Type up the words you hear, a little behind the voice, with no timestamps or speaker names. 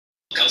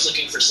was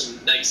looking for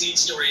some magazine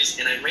stories,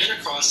 and I ran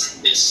across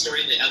this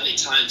story in the LA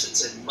Times that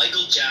said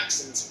Michael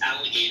Jackson's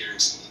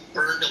alligators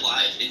burned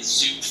alive in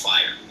zoo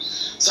fire.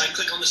 So I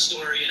click on the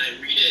story and I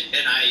read it,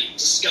 and I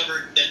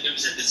discovered that it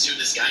was at the zoo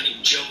this guy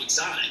named Joe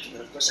Exotic. And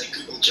then, of course, I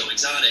Googled Joe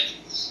Exotic.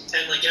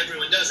 And like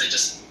everyone does,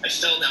 I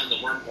fell down the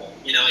wormhole.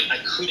 You know, I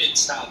couldn't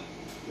stop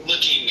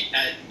looking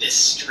at this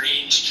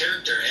strange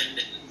character.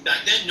 And back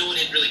then, no one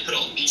had really put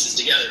all the pieces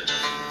together.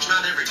 It's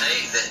not every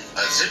day that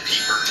a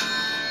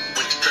zipkeeper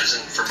went to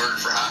prison for murder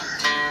for hire.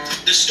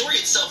 The story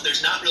itself,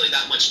 there's not really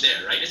that much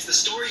there, right? It's the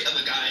story of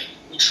a guy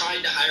who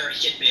tried to hire a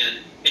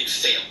hitman and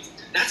failed.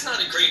 That's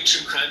not a great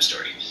true crime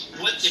story.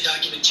 What the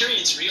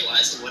documentarians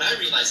realized, and what I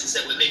realized, is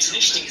that what makes it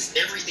interesting is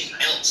everything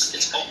else.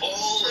 It's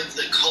all of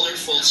the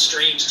colorful,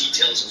 strange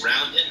details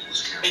around it.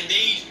 And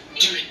they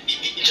do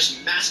it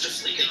just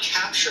masterfully. They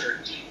capture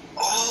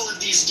all of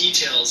these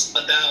details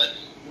about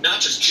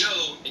not just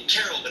Joe and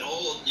Carol, but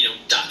all,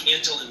 Doc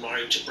Antle and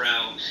Mario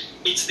Tabrau.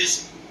 It's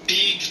this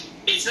big,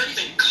 it's not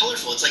even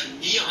colorful, it's like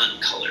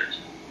neon colored.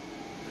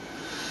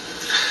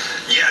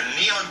 Yeah,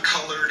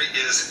 neon-colored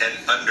is an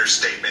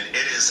understatement.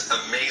 It is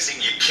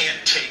amazing. You can't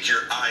take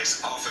your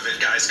eyes off of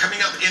it, guys. Coming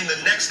up in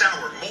the next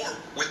hour, more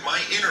with my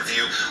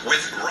interview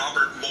with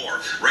Robert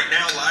Moor. Right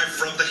now, live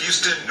from the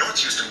North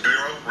Houston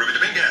Bureau, Ruben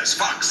Dominguez,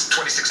 Fox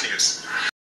 26 News.